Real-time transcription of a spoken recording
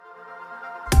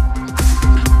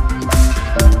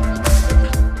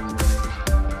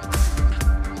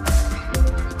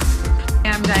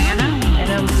I'm Diana.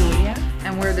 And I'm Julia.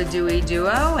 And we're the Deawy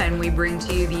Duo, and we bring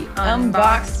to you the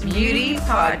Unboxed Beauty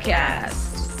Podcast.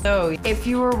 So, if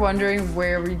you were wondering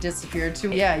where we disappeared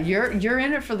to, yeah, you're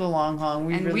in it for the long haul.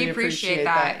 We really appreciate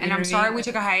that. And I'm sorry we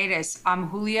took a hiatus.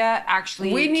 Julia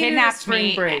actually kidnapped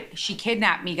me. Break. She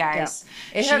kidnapped me, guys.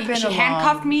 Yeah. It had been she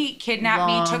handcuffed me, kidnapped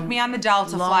me, took me on the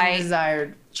Delta flight.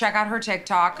 Desired. Check out her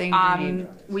TikTok.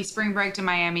 We spring break to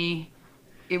Miami.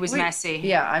 It was messy.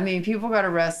 Yeah, I mean, people got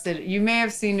arrested. You may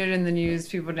have seen it in the news.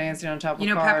 People dancing on top of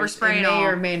cars. Pepper spray. It may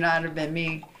or may not have been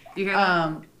me. You hear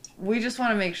that? We just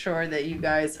want to make sure that you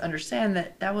guys understand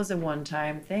that that was a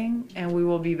one-time thing, and we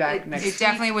will be back next week. It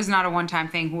definitely was not a one-time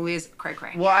thing. Julia's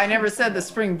cray-cray. Well, I never said the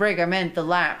spring break. I meant the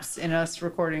lapse in us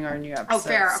recording our new episode. Oh,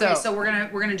 fair. Okay, so we're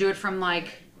gonna do it from like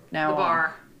now the bar.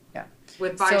 On. Yeah.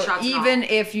 With body shots. Even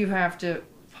if you have to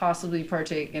possibly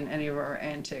partake in any of our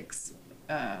antics,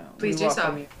 please do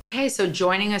so. Okay, so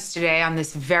joining us today on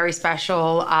this very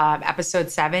special episode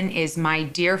 7 is my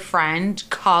dear friend,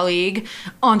 colleague,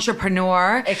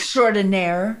 entrepreneur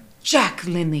extraordinaire, Jack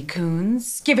Lindley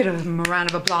Kuhns. Give it a round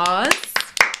of applause.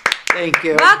 Thank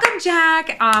you. Welcome,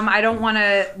 Jack. I don't want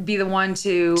to be the one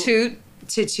to toot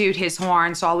his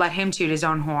horn, so I'll let him toot his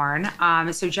own horn.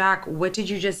 So, Jack, what did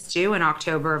you just do in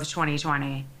October of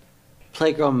 2020?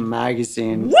 Playgirl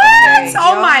Magazine. What?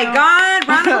 Oh my God!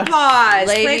 Round of applause.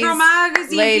 Playgirl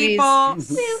Magazine,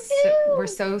 people. We're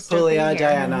so stoked Julia, here.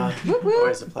 Diana.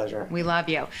 Always a pleasure. We love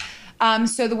you.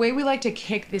 So the way we like to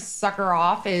kick this sucker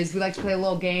off is we like to play a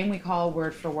little game we call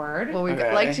Word for Word. Well, we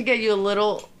like to get you a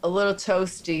little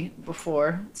toasty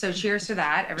before. So cheers to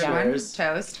that, everyone. Cheers.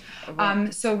 Toast.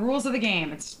 So rules of the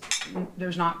game.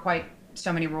 There's not quite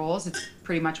so many rules. It's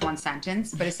pretty much one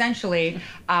sentence, but essentially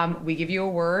we give you a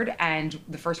word, and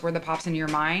the first word that pops into your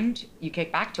mind you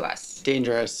kick back to us.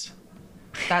 Dangerous.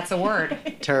 That's a word.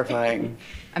 Terrifying.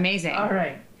 Amazing. All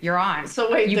right, you're on.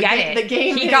 So wait, you get it. The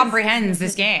game he comprehends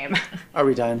this game. Are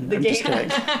we done? I'm just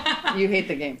kidding. You hate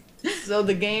the game. So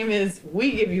the game is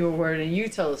we give you a word and you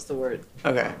tell us the word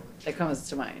Okay. that comes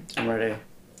to mind. I'm ready.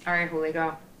 All right, Julie,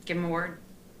 go. Give him a word.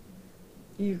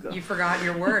 You go. You forgot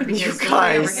your word because You Dory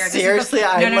guys, over here. seriously,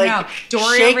 I'm no.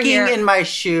 Dory shaking over here. in my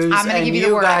shoes, I'm gonna and give you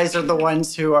the word. guys are the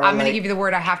ones who are I'm going to give you the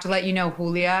word. I have to let you know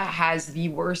Julia has the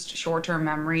worst short-term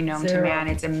memory known to man.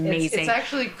 It's amazing. It's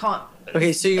actually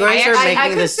Okay, so you guys are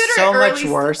making this so much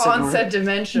worse. Onset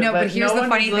dementia. No, but here's the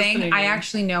funny thing. Listening. I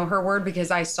actually know her word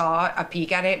because I saw a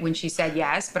peek at it when she said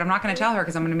yes, but I'm not going to tell her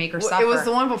because I'm going to make her suffer. It was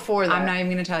the one before that. I'm not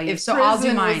even going to tell you. If so I'll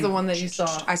do mine. Was the one that you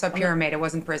saw. I saw pyramid. It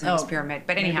wasn't prison. It was pyramid.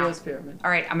 But anyhow. Maybe it was pyramid.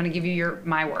 All right, I'm going to give you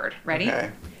my word. Ready?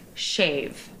 Okay.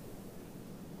 Shave.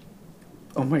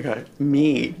 Oh my God,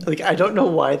 me. Like, I don't know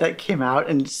why that came out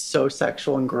and it's so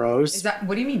sexual and gross. Is that,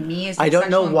 what do you mean me? Is I don't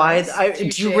know why.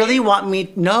 Do you really want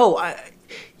me? No,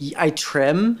 I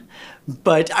trim,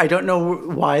 but I don't know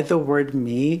why the word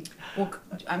me. Well,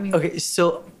 I mean. Okay,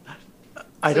 so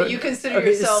I don't. So you consider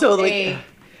yourself a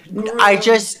I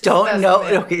just don't know.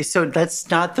 Okay, so that's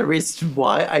not the reason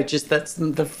why. That's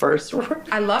the first word.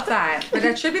 I love that, but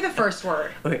that should be the first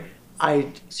word. Okay,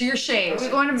 So you're shaved. Are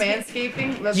we going to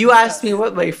manscaping? You asked me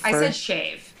what my first. I said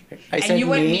shave. I and said you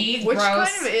went me. me, Which gross.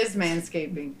 kind of is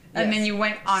manscaping? And then you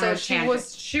went on a she tangent.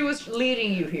 she was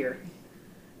leading you here.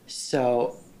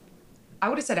 So I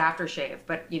would have said aftershave,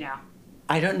 but you know.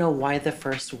 I don't know why the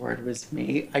first word was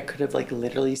me. I could have like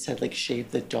literally said like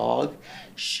shave the dog,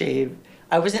 shave.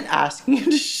 I wasn't asking you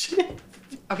to shave.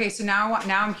 Okay, so now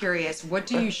I'm curious. What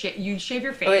do you shave? You shave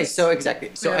your face. Okay, so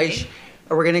exactly. So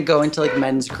we're gonna go into like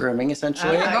men's grooming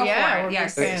essentially. Go for yeah, it.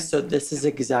 Yes. Okay, so this is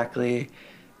exactly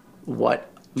what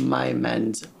my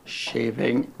men's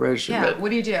shaving regimen Yeah, what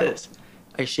do you do? is.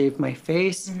 I shave my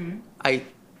face. I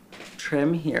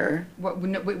trim here.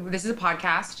 This is a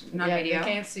podcast, not video. You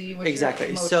can't see what Exactly.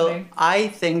 you're So motioning. I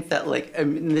think that like I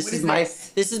mean, this What is is my this?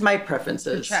 this is my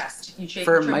preferences. Your chest. You shave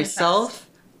For trim your myself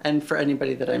and for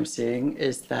anybody that I'm seeing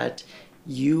is that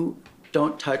you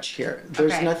don't touch here.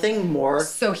 There's Okay. nothing more.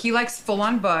 chest. So he likes full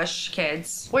on bush,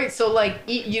 kids. Wait, so like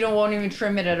you won't even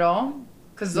trim it at all?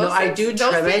 Because No, I do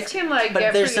trim it, can like but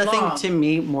get there's pretty nothing long. to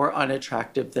me more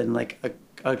unattractive than like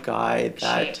a guy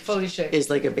that fully shaved. is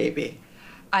like a baby.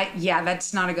 Yeah,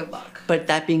 that's not a good look. But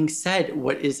that being said,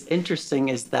 what is interesting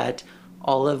is that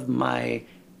all of my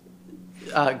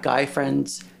guy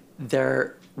friends,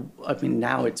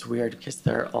 now it's weird because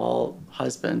they're all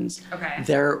husbands. Okay.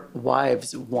 Their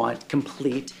wives want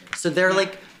complete. So they're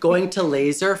like going to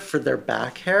laser for their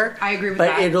back hair. I agree with but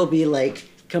that. But it'll be like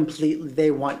completely,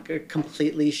 they want a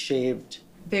completely shaved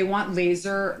They want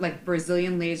laser, like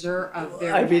Brazilian laser of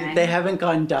their I mean, men. they haven't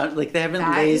gone down, like they haven't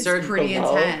That is lasered pretty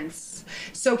below. intense.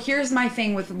 So here's my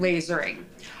thing with lasering.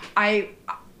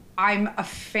 I'm a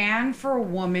fan for a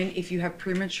woman if you have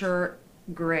premature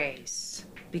grays,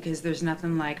 because there's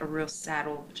nothing like a real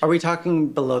saddle. Are we talking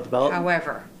below the belt?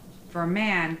 However, for a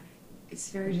man, it's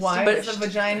very Why is the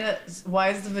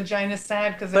distinguished. vagina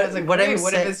sad? Because But it has a what gray. I'm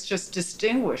What say- if it's just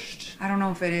distinguished? I don't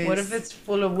know if it is. What if it's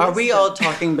full of Are wisdom? we all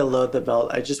talking below the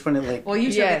belt? I just want to like. Well, you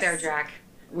took Yes. it there, Jack.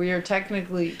 We are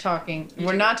technically talking. You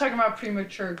We're do. not talking about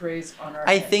premature grays on our.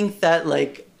 I head. think that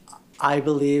like, I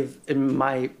believe in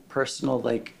my personal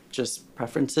like just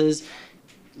preferences.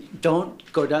 Don't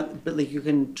go down, but like you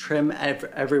can trim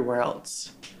everywhere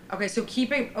else. Okay, so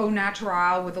keep it au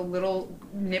natural with a little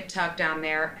nip tuck down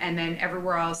there, and then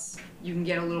everywhere else you can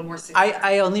get a little more.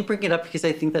 I only bring it up because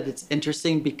I think that it's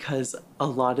interesting because a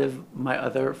lot of my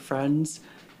other friends,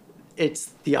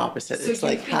 it's the opposite. So it's you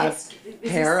like think have is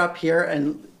hair this- up here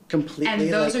and completely. And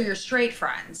those like, are your straight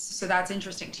friends, so that's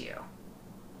interesting to you.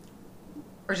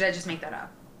 Or did I just make that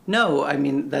up? No, I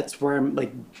mean that's where I'm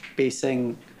like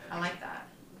basing. I like that.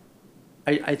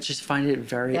 I just find it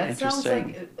very That sounds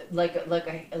interesting. like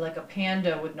a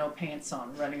panda with no pants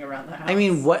on running around the house. I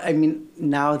mean, what I mean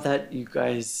now that you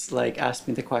guys like asked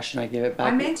me the question, I gave it back.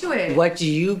 I'm into it. What do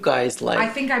you guys like? I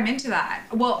think I'm into that.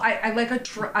 Well, I like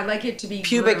I like it to be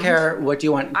Pubic groomed. hair. What do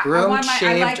you want? I Groomed, want I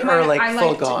shaved, like or my- like I full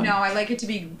like gone? No, I like it to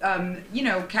be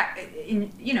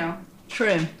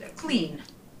trim,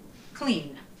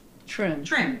 clean, trim.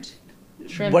 trimmed.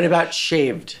 What about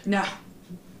shaved? No.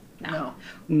 No.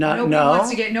 No, Nobody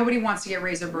no. Nobody wants to get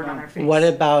razor burn on their face. What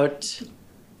about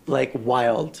like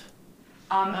wild?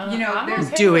 I'm there's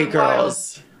okay Dewy with wild.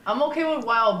 girls. I'm okay with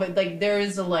wild, but like there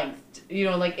is a length.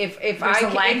 Like if There's I a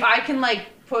can, length? if I can like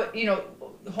put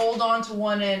hold on to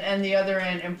one end and the other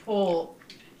end and pull,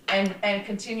 and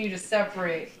continue to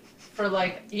separate for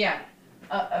like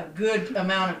a good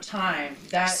amount of time.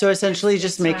 That So essentially, is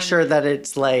just make time. sure that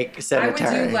it's like I would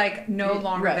sanitary. do like no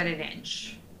longer Right. than an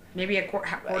inch, maybe a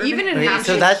quarter. Even an Okay, inch.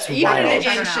 so that's even wild. an I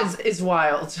don't inch know. is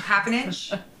wild. half an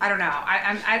inch. I don't know.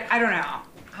 I don't know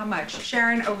how much.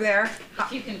 Sharon over there.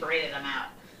 If you can braid them out.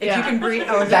 If you can breathe,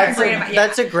 That's a great way.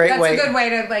 That's a good way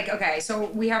to like. Okay, so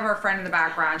we have our friend in the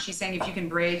background. She's saying if you can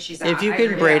braid, she's out. If you I can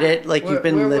agree. braid it, like We're- you've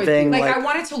been we're with living, you. Like like I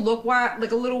want it to look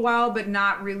like a little while, but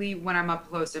not really when I'm up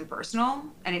close and personal.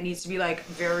 And it needs to be like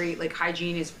very like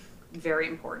hygiene is very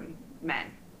important. Men,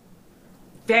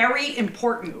 very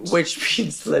important. which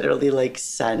means literally like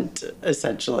scent,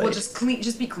 essentially. Well, just clean.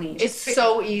 Just be clean. It's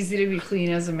so easy to be clean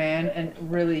as a man, and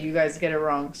really, you guys get it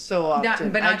wrong so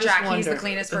often. but I not just Jack. He's the wonder-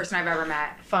 cleanest person I've ever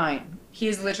met. Fine. He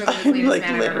is literally the cleanest Like,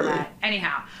 man I've ever literally. met.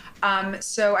 Anyhow,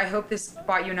 so I hope this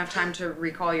bought you enough time to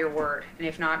recall your word, and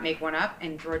if not, make one up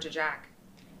and throw it to Jack.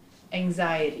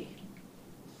 Anxiety.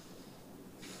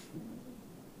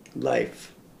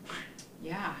 Life.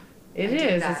 Yeah. It I dig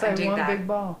is. that. It's I like dig one that. big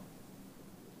ball.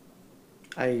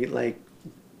 I like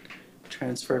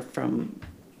transfer from.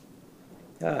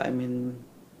 Yeah, I mean,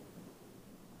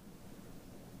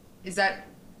 Is that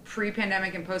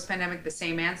pre-pandemic and post-pandemic the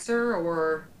same answer,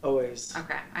 or? always.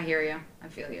 Okay, I hear you. I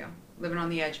feel you. Living on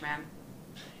the edge, man.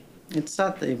 It's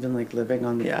not even like living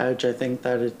on the edge. I think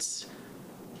that it's,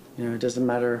 it doesn't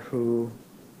matter who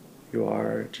you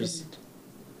are. Just,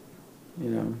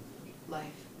 Life.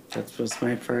 that was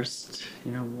my first,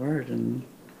 word, and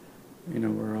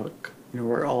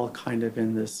we're all kind of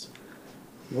in this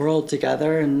world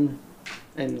together and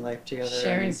in life together.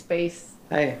 Sharing and, space.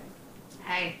 hey,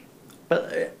 Hey.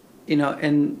 but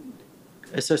in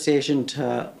association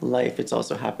to life, it's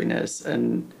also happiness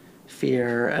and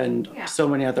fear and Yeah. so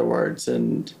many other words,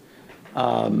 and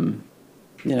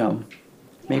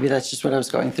maybe that's just what I was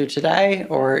going through today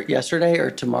or yesterday or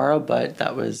tomorrow, but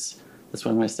that's what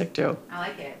I'm gonna stick to. I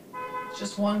like it. It's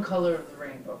just one color of the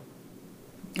rainbow.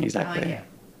 Exactly. I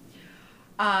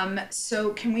like it. So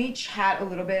can we chat a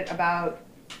little bit about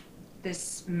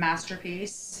this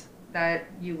masterpiece that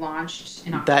you launched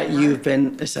in October? That you've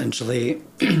been essentially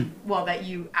Well, that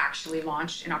you actually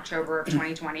launched in October of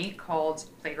 2020 called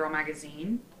Playgirl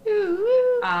Magazine.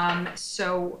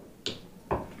 So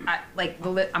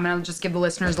I'm gonna just give the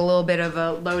listeners a little bit of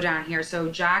a lowdown here. So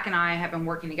Jack and I have been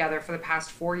working together for the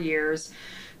past 4 years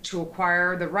to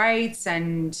acquire the rights,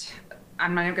 and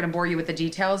I'm not going to bore you with the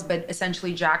details, but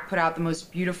essentially Jack put out the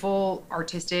most beautiful,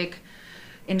 artistic,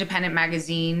 independent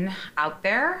magazine out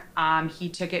there. He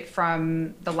took it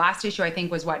from the last issue, I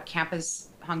think, was what, Campus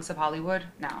Hunks of Hollywood?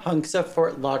 No. Hunks of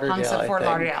Fort Lauderdale. Hunks of I Fort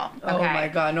think. Lauderdale. Oh Okay. my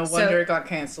God! No So- wonder it got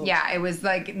canceled. Yeah, it was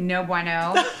like no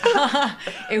bueno.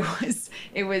 it was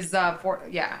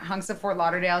Hunks of Fort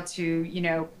Lauderdale to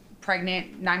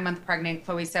pregnant, 9-month pregnant,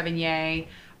 Chloe Sevigny,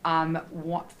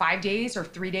 5 days or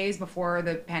 3 days before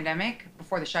the pandemic,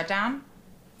 before the shutdown.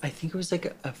 I think it was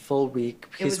like a full week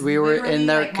because was we were literally in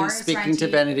there like Margaret speaking to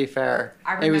Sorrenti. Vanity Fair.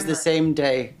 I It was the remember. same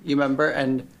day, you remember?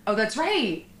 And Oh, that's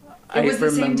right. I It was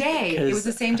the same remember day. It was the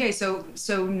 'cause same day. So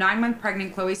 9-month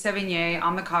pregnant Chloe Sevigny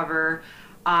on the cover,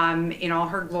 in all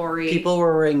her glory. people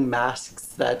were wearing masks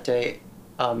that day.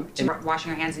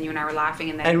 Washing our hands, and you and I were laughing,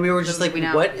 and then And we were just like, we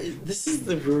know. what? This is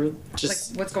the, we were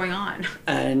just, Like, what's going on?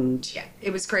 and Yeah,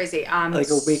 it was crazy. like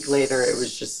a week later, it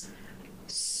was just,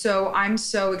 So I'm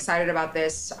so excited about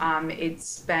this.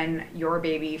 It's been your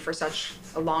baby for such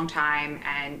a long time,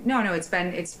 and no, it's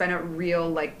been a real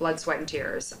like blood, sweat, and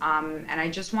tears. And I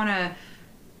just want to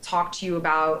talk to you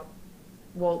about,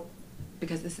 well,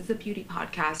 because this is a beauty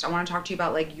podcast, I want to talk to you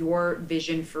about like your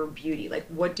vision for beauty. Like,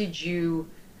 what did you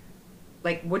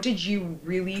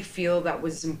really feel that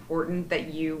was important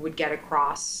that you would get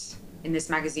across in this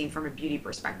magazine from a beauty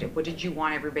perspective? What did you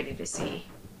want everybody to see?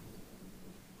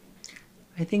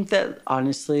 I think that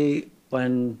honestly,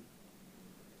 and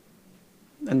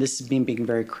this is me being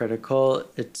very critical,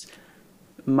 it's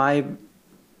my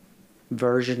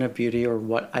version of beauty, or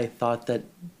what I thought that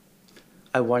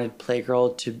I wanted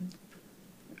Playgirl to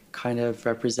kind of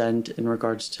represent in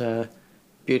regards to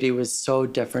beauty, was so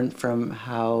different from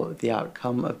how the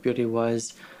outcome of beauty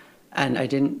was. And I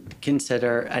didn't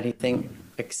consider anything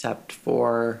except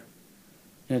for,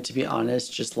 to be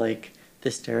honest, just like the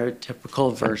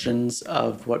stereotypical versions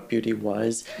of what beauty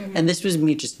was. Mm-hmm. And this was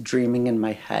me just dreaming in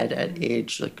my head at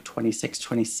age like 26,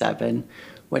 27,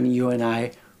 when you and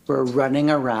I were running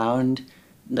around,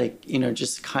 like,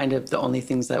 just kind of the only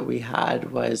things that we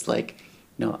had was like,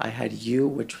 I had you,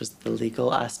 which was the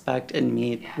legal aspect, and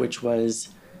me, which was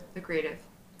the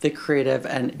creative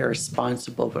and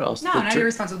irresponsible, but also not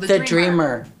irresponsible, the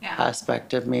dreamer yeah.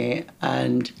 aspect of me.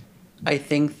 And I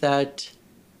think that,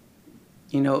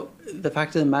 the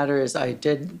fact of the matter is I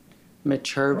did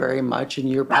mature very much, and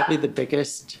you're probably the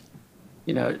biggest,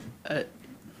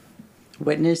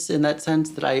 witness in that sense,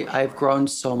 that I've grown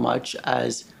so much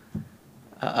as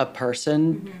a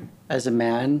person, mm-hmm. as a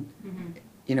man, mm-hmm.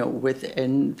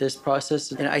 Within this process.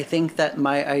 And I think that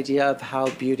my idea of how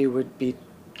beauty would be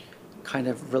kind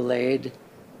of relayed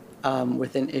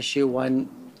within issue 1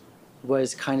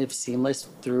 was kind of seamless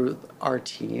through our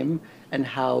team, and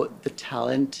how the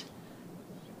talent,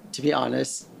 to be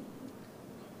honest,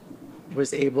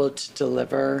 was able to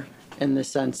deliver in the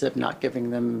sense of not giving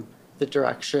them the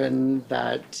direction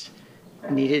that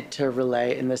needed to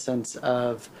relay, in the sense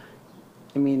of,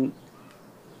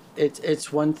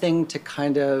 it's one thing to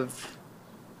kind of,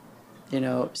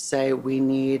 say we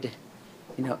need,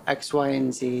 X, Y,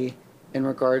 and Z in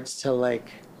regards to like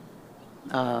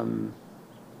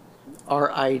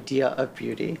our idea of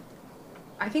beauty.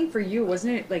 I think for you,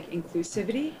 wasn't it like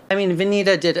inclusivity?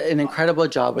 Vanita did an incredible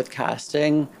job with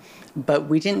casting, but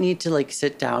we didn't need to like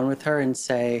sit down with her and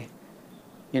say,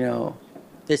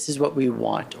 this is what we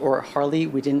want. Or Harley,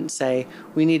 we didn't say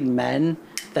we need men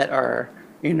that are,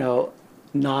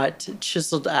 not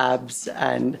chiseled abs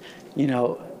and,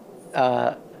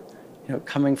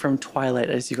 coming from Twilight,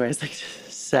 as you guys like to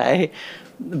say.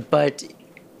 But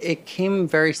it came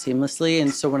very seamlessly.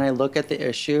 And so when I look at the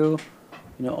issue,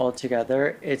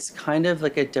 altogether, it's kind of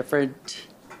like a different,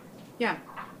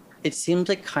 it seems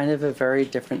like kind of a very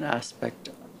different but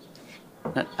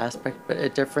it's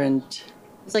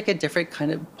like a different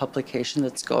kind of publication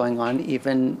that's going on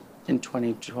even in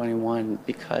 2021,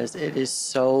 because it is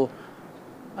so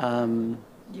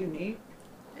unique.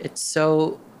 It's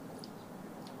so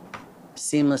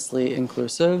seamlessly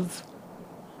inclusive,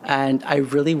 and I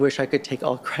really wish I could take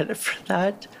all credit for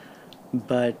that,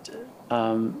 but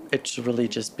it's really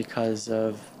just because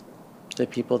of the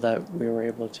people that we were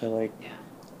able to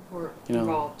Were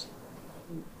involved.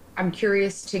 I'm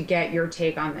curious to get your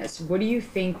take on this. What do you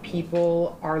think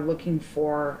people are looking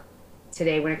for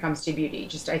today when it comes to beauty?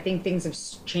 I think things have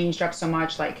changed up so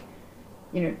much. Like,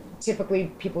 typically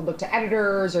people look to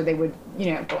editors, or they would,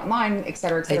 go online, et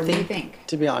cetera, et cetera. What do you think?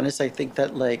 To be honest, I think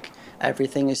that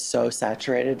everything is so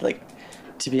saturated.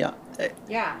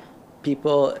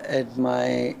 People in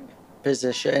my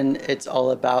position, it's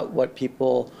all about what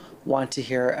people want to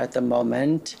hear at the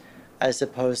moment, as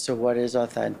opposed to what is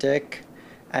authentic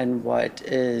and what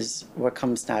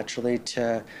comes naturally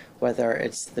to, whether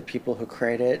it's the people who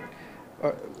create it,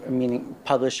 or meaning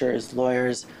publishers,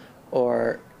 lawyers,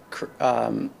 or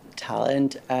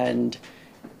talent. And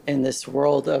in this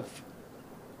world of,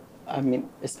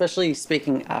 especially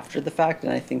speaking after the fact,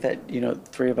 and I think that,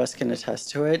 3 of us can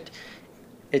attest to it,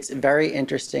 it's very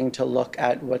interesting to look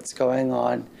at what's going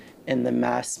on in the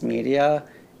mass media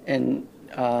in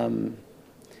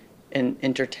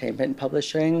entertainment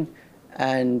publishing,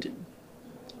 and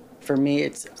for me,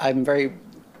 I'm very.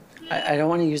 I don't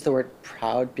want to use the word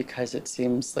proud because it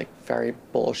seems like very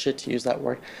bullshit to use that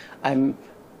word. I'm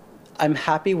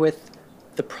happy with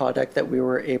the product that we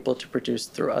were able to produce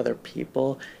through other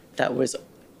people that was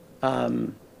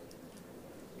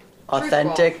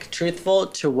authentic, truthful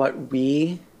to what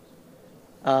we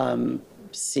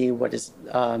see what is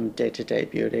day-to-day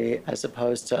beauty, as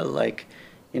opposed to like,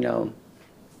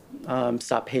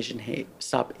 stop Asian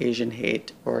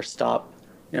hate, or stop,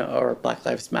 or Black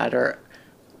Lives Matter,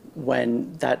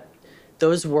 when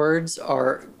those words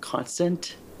are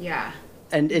constant. Yeah.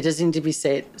 And it doesn't need to be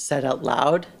said out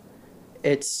loud.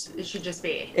 It should just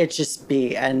be. It just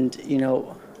be, and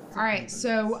All right.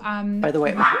 So. By the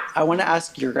way, I want to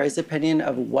ask your guys' opinion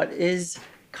of what is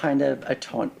kind of a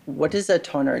tone. What does a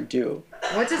toner do?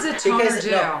 What does a toner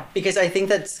do? No, because I think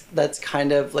that's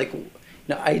kind of like,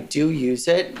 I do use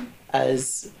it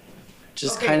as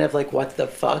just kind of like what the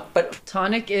fuck, but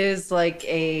Tonic is like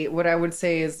what I would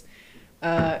say is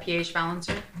pH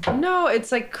balancer? No,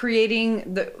 it's like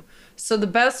creating the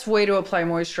best way to apply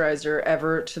moisturizer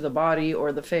ever to the body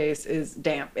or the face is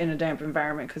in a damp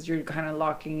environment, because you're kind of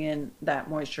locking in that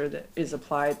moisture that is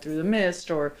applied through the mist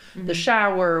or the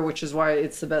shower, which is why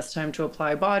it's the best time to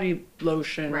apply body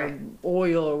lotion or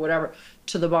oil or whatever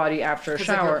to the body after a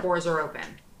shower. Because your pores are open.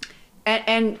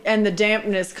 And the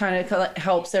dampness kind of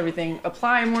helps everything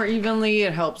apply more evenly.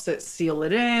 It helps it seal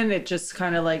it in. It just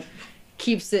kind of like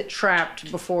keeps it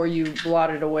trapped before you blot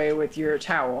it away with your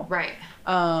towel. Right.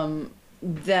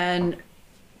 Then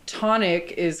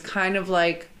tonic is kind of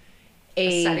like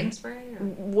a setting spray?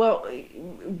 Well,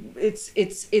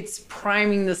 it's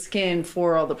priming the skin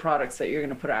for all the products that you're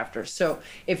going to put after. So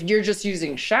if you're just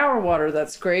using shower water,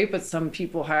 that's great. But some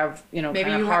people have, maybe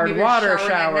kind of you hard have water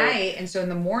shower at night, and so in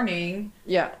the morning.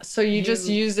 Yeah. So you just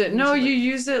use it. No, you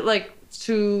use it like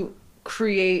to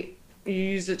create. You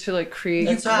use it to like create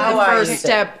That's the how I first use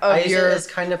step it. of I use your. it as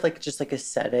kind of like just like a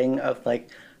setting of like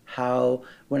how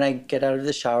when I get out of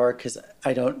the shower, because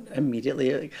I don't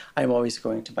immediately, I'm always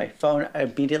going to my phone. I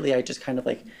just kind of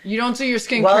like. You don't do your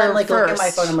skincare Well, I'm like first. looking at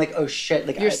my phone. I'm like, oh shit!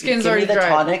 Like Your skin's give already me the dry.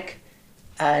 tonic,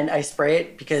 and I spray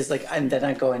it because like, and then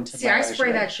I go into. See, I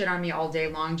spray that shit on me all day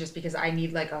long just because I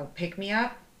need like a pick me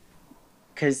up.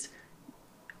 Because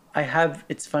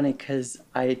it's funny because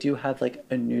I do have like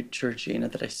a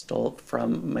Neutrogena that I stole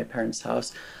from my parents'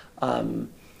 house,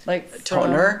 like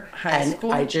toner, high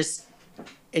school? I just,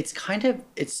 it's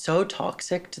so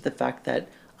toxic to the fact that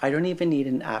I don't even need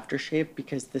an aftershave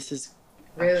because this is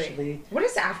actually. What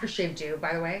does aftershave do,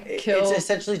 by the way? It's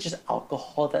essentially just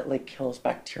alcohol that like kills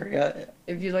bacteria.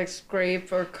 If you like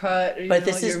scrape or cut, But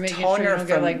this is you're making toner sure you don't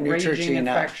get from like raging Neutrogena.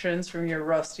 infections from your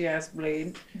rusty ass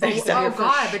blade. Oh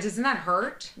God! But doesn't that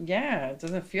hurt? Yeah, it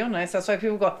doesn't feel nice. That's why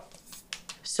people go.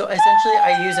 So essentially,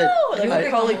 I use You look like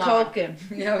Macaulay Home Alone. Culkin.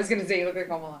 Yeah, I was gonna say you look like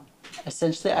Home Alone.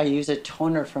 Essentially, I use a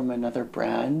toner from another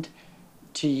brand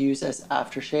to use as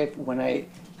aftershave when I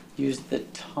use the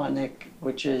tonic,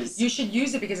 which is. You should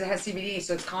use it because it has CBD,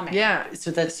 so it's calming. Yeah,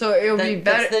 So that's so it'll be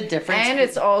better. That's the difference. And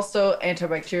it's also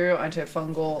antibacterial,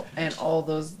 antifungal, and all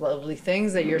those lovely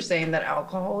things that you're saying that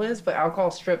alcohol is. But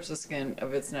alcohol strips the skin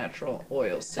of its natural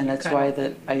oils. So and that's why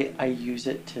I use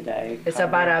it today. It's a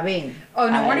bada bing. Oh,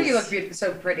 no wonder you look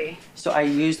so pretty. So I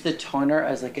use the toner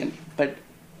as like but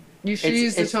You should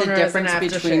use the it's toner the as an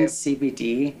difference between aftershave.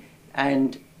 CBD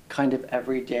and kind of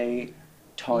everyday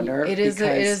toner. It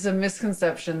is a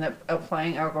misconception that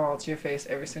applying alcohol to your face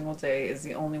every single day is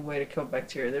the only way to kill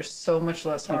bacteria. There's so much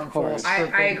less harmful. course. I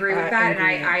agree with that, and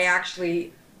I ingredients.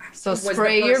 actually. So was the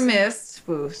spray your person- mist,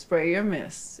 boo, spray your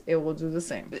mist. It will do the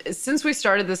same. Since we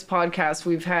started this podcast,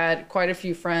 we've had quite a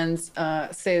few friends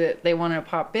say that they want to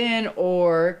pop in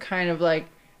or kind of like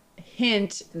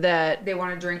hint that They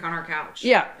want to drink on our couch.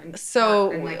 yeah.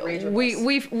 So and, like, rage with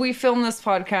us. we film this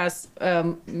podcast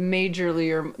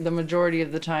majorly or the majority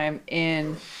of the time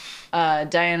in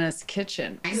Diana's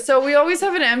kitchen. So we always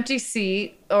have an empty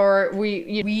seat, or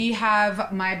We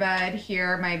have my bed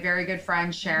here, my very good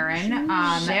friend Sharon,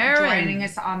 Sharon. joining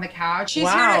us on the couch. She's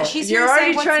wow, here to, she's here you're to say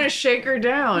already what's- trying to shake her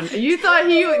down. You thought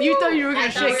you were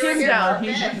gonna shake him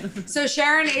down. So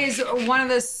Sharon is one of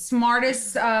the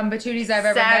smartest patooties I've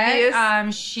ever Savviest.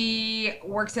 met. She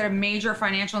works at a major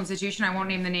financial institution. I won't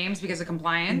name the names because of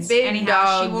compliance. Big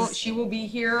dogs. She will be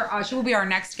here. She will be our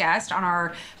next guest on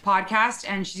our podcast,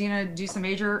 and she's gonna do some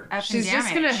major effing She's damage.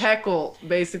 just gonna heckle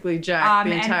basically Jack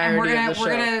the entirety we're gonna of the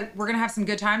show. we're gonna have some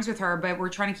good times with her, but we're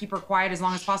trying to keep her quiet as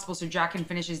long as possible so Jack can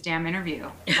finish his damn interview.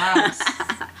 Wow.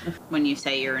 When you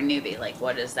say you're a newbie, like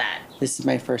what is that? This is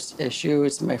my first issue.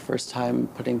 It's my first time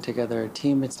putting together a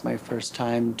team. It's my first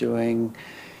time doing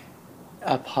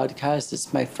a podcast.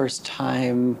 It's my first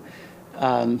time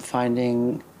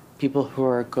finding people who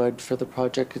are good for the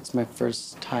project. It's my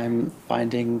first time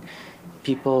finding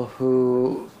people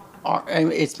who are.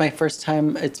 It's my first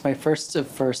time. It's my first of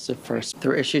first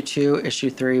through issue 2, issue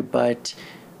 3. But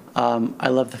I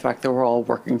love the fact that we're all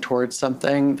working towards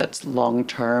something that's long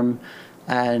term,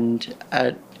 and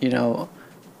at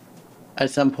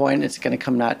some point it's going to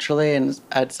come naturally, and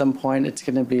at some point it's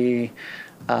going to be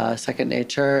second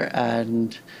nature.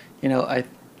 And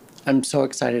I'm so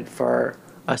excited for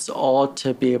us all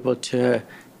to be able to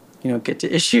get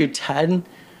to issue 10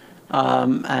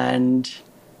 and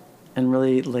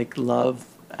really like love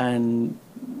and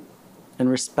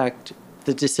respect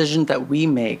the decision that we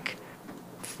make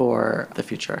for the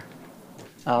future.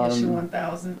 Issue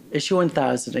 1000. Issue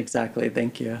 1000, exactly.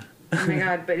 Thank you. Oh my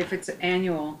god, but if it's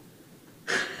annual.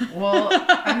 Well,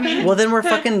 I mean, Well, then we're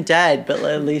fucking dead, but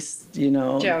at least,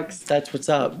 Jokes. that's what's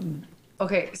up.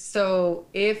 okay, so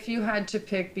if you had to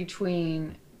pick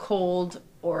between cold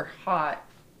or hot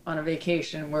on a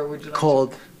vacation, where would you like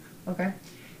Cold. to? Okay.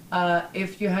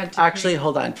 If you had to Actually, pick,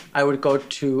 hold on. I would go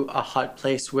to a hot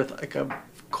place with like a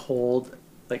cold,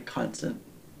 like constant.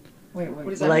 wait,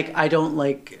 What is that? Like,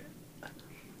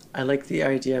 I like the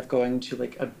idea of going to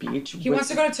like a beach. He wants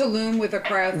to go to Tulum with a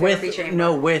cryotherapy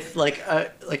chamber. with like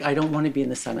I don't want to be in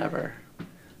the sun ever.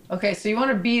 Okay, so you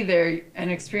want to be there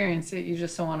and experience it. You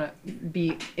just don't want to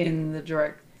be in the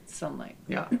direct sunlight.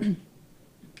 Yeah.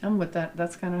 I'm with that.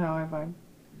 That's kind of how I vibe.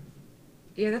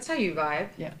 Yeah, that's how you vibe.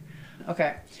 Yeah.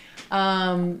 Okay.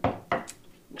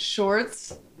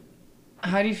 Shorts.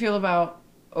 How do you feel about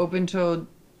open-toed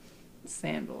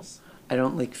sandals? I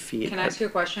don't like feet. Can I ask you a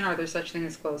question? Are there such things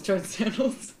as closed-toed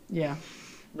sandals? Yeah.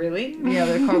 Really? Yeah,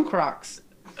 they're called Crocs.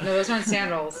 No, those aren't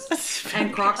sandals.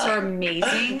 And Crocs are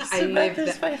amazing. I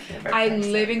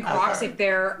live in Crocs if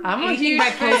they're I'm a anything huge by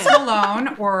fan. Post Malone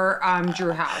or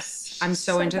Drew House. I'm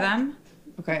so into them.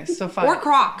 Okay, so fine. Or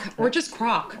Croc. Or just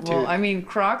Croc. Well, I mean,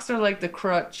 Crocs are like the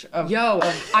crutch of. Yo,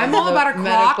 of I'm all the about a Croc.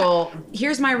 medical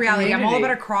Here's my reality. I'm all community.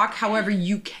 about a Croc. However,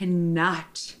 you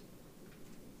cannot.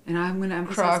 And I'm going to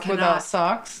emphasize Croc cannot. without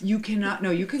socks. You cannot.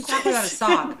 No, you can croc without a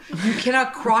sock. You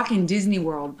cannot croc in Disney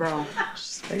World, bro.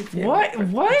 What?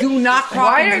 What? Do not croc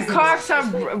Why in do Disney Crocs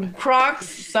have Crocs?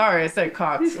 Sorry, I said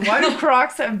Crocs. Why do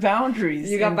Crocs have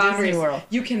boundaries? You got in boundaries. Disney World?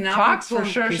 You cannot. Crocs be for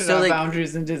sure should So, have like,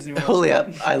 boundaries in Disney World.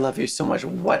 Julia, I love you so much.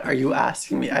 What are you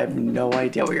asking me? I have no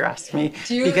idea what you're asking me.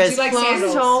 Do you like Closed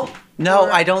sandals? toe. No,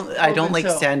 or I don't open like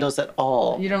toe? sandals at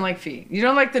all. You don't like feet. You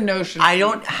don't like the notion. I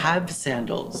don't have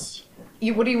sandals.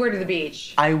 What do you wear to the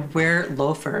beach? I wear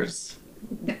loafers.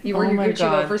 You wear Oh your my Gucci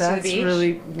god, loafers to the that's beach?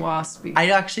 really waspy. I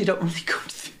actually don't really go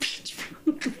to the beach.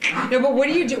 No, but what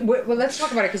do you do? Well, let's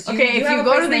talk about it because Okay, if have you a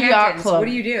go place to in the the yacht Hamptons. club- What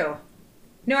do you do?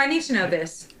 No, I need to know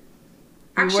this.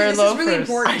 You Actually, wear this is really loafers.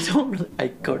 important. I don't really. I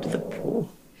go to the pool.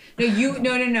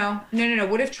 No.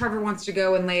 What if Trevor wants to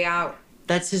go and lay out?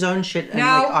 That's his own shit. And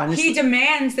No, like, honestly, he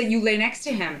demands that you lay next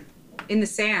to him in the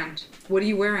sand. What are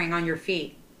you wearing on your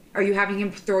feet? Are you having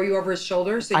him throw you over his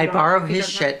shoulder? So you I don't borrow have to his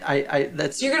pick up- shit. I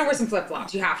that's. So you're gonna wear some flip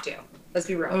flops. You have to. Let's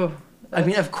be real. Oh, I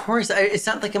mean, of course. It's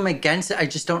not like I'm against it. I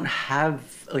just don't have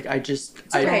like. I just.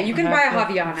 It's okay. You can buy a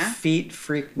Haviana. Feet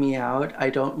freak me out. I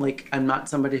don't like. I'm not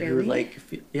somebody who Really? like.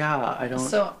 Yeah, I don't.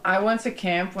 so I went to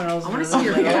camp when I was I want to really see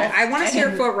your little. foot. I want to see your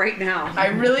and foot right now. I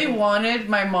really wanted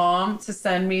my mom to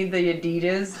send me the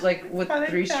Adidas, like with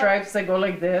 3 stripes that go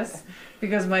like this,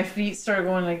 because my feet started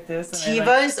going like this. And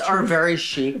Tivas are very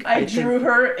chic. I think. drew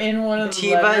her in one of the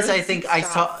Tivas, letters. I think I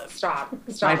saw. Stop.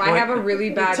 My I boy- have a really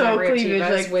bad toe memory of cleavage,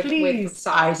 Tevas like, with please.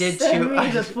 socks. I did Send too.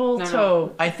 me the full No, no.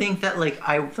 toe. I think that like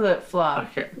I. Flip flop.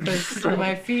 Okay. Because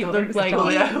my feet look like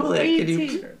Julia, can you-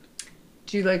 E.T.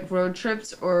 Do you like road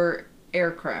trips or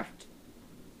aircraft?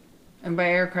 And by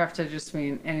aircraft, I just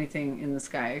mean anything in the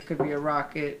sky. It could be a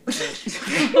rocket,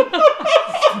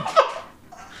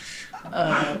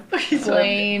 a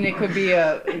plane. It could be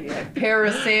a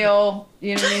parasail.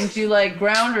 You know what I mean? Do you like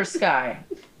ground or sky?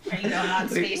 Are you going on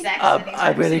SpaceX?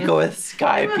 I'm gonna go with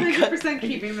Sky because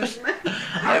keeping this.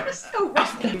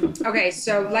 Okay,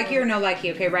 so likey or no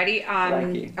likey? Okay, ready?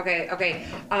 Likey. Okay.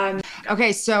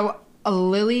 Okay, so a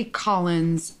Lily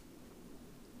Collins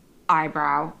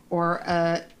eyebrow or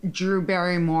a Drew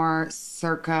Barrymore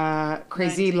circa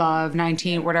Crazy Love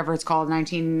 19 whatever it's called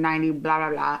 1990 blah blah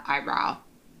blah eyebrow.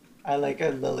 I like a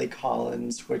Lily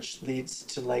Collins, which leads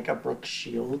to like a Brooke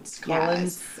Shields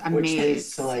Collins, Yes, which leads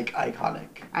amazing. to like iconic.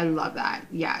 I love that.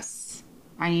 Yes.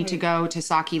 I need to go to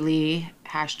Saki Lee,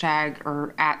 hashtag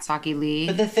or at Saki Lee.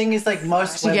 But the thing is, like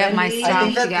most To women, get my I stuff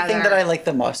think that the thing together. that I like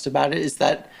the most about it is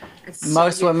that It's so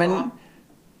most women beautiful.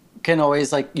 can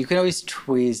always like you can always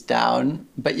tweeze down,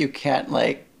 but you can't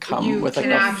like come You with like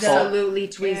can a full. absolutely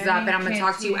tweeze Yeah, up, you and I'm gonna can't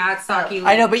talk to you tweeze at Saki Lee.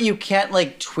 I know, but you can't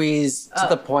like tweeze to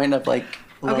the point of like.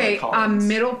 Lily Okay, Collins.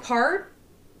 middle part,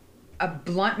 a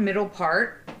blunt middle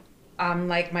part,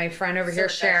 like my friend over here,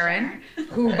 Sharon,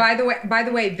 who by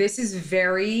the way, this is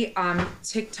very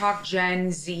TikTok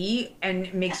Gen Z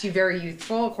and makes you very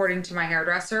youthful, according to my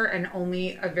hairdresser, and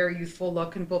only a very youthful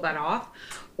look can pull that off,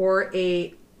 or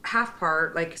a half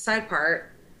part, like side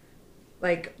part,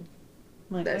 like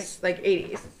this, like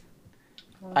 80s.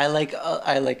 I like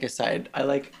a side. I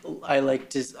like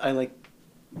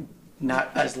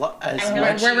not as much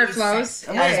Wherever it flows.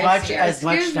 as much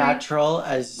Excuse me. natural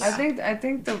as. I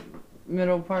think the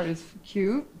middle part is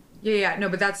cute. Yeah, no,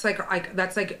 but that's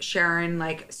like Sharon,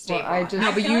 like staple. I just-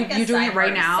 no, but I feel like a you doing it side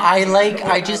right part is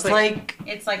now. I just like.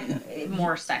 It's like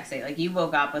more sexy. Like you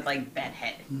woke up with like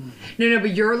bedhead. No,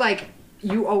 but you're like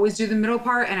you always do the middle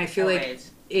part, and I feel like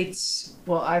Always. it's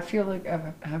Well, I feel like I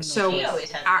have no so. She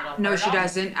always has a middle No, part she on.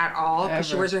 doesn't at all because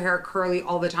she Ever. wears her hair curly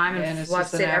all the time Yeah, and and it's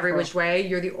fluffs just it an every afro. which way.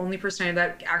 You're the only person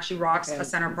that actually rocks Okay. a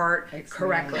center part Excellent.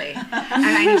 correctly, and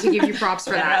I need to give you props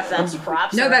for I don't know if that. that's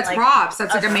props. No, or, that's like, props.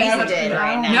 That's like amazing. offended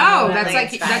right now. No, that's I like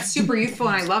think it's that's fine. super youthful,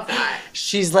 and I love that.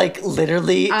 She's like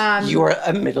literally. You are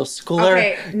a middle schooler.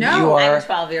 Okay, no. You I'm are.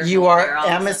 12 years You old, are you're all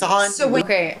of a sudden. Amazon. So wait,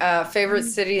 Okay, favorite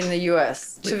city in the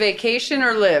U.S. To vacation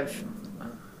or live?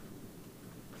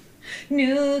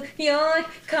 New York,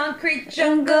 concrete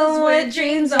jungles where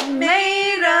dreams are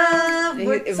made of.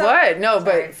 What? No,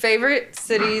 Sorry. but favorite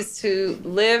cities to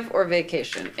live or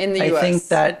vacation in the I U.S. think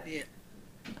that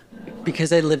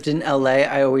because I lived in LA,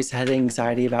 I always had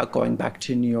anxiety about going back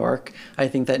to New York. I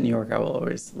think that New York, I will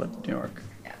always live in New York.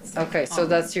 Okay, so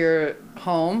that's your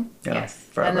home, Yeah, Yes.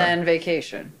 forever. and then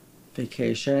vacation,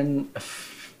 vacation.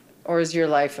 or is your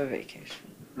life a vacation?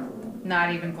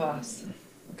 Not even close.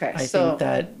 Okay, I so think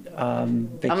that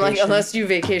vacation. I'm like, unless you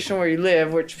vacation where you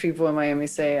live, which people in Miami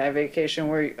say, I vacation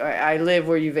where I live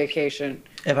where you vacation.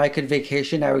 If I could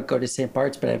vacation, I would go to St.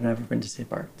 Bart's, but I've never been to St.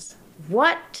 Bart's.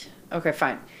 What? Okay,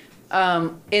 fine.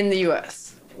 In the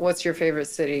U.S., what's your favorite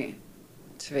city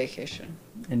to vacation?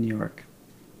 In New York.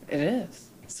 It is.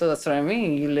 So that's what I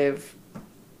mean. You live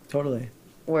Totally.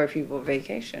 where people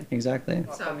vacation. Exactly.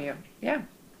 Welcome you. Yeah.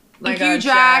 Thank you,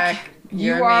 Jack.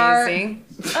 You're You are- amazing.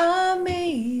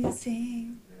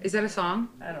 Amazing. Is that a song?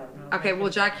 I don't know. Okay, well,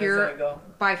 Jack, As you're I go.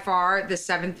 by far the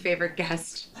 7th favorite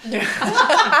guest.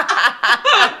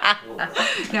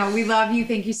 No, we love you.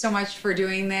 Thank you so much for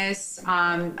doing this.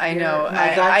 I know. you're-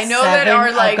 I know that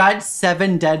our like. I've got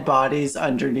 7 dead bodies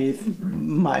underneath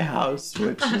my house,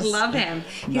 which I is love him.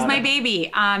 He's Not my a-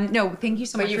 baby. No, thank you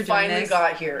so But much you for doing finally this.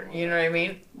 got here. You know what I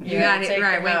mean? You had got to it take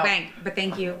right. them Wink, out. wink. But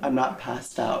thank you. I'm not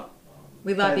passed out.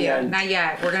 We love By the you. end. Not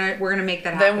yet. We're gonna make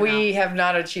that happen. Then we have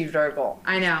not achieved our goal.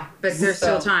 I know, but there's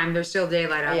still time. There's still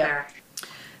daylight out Yeah. there.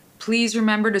 Please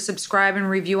remember to subscribe and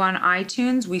review on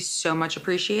iTunes. We so much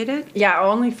appreciate it. Yeah,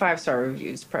 only 5-star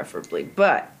reviews, preferably.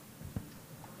 But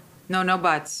No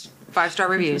buts. 5-star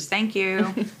reviews. Thank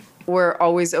you. we're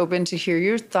always open to hear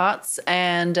your thoughts.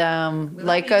 And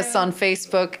like us you. on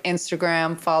Facebook,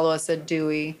 Instagram, follow us at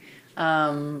Deawy.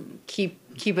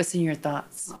 Keep us in your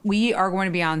thoughts. We are going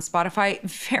to be on Spotify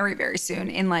very, very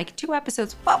soon in like 2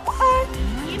 episodes. But what?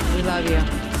 We love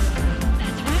you.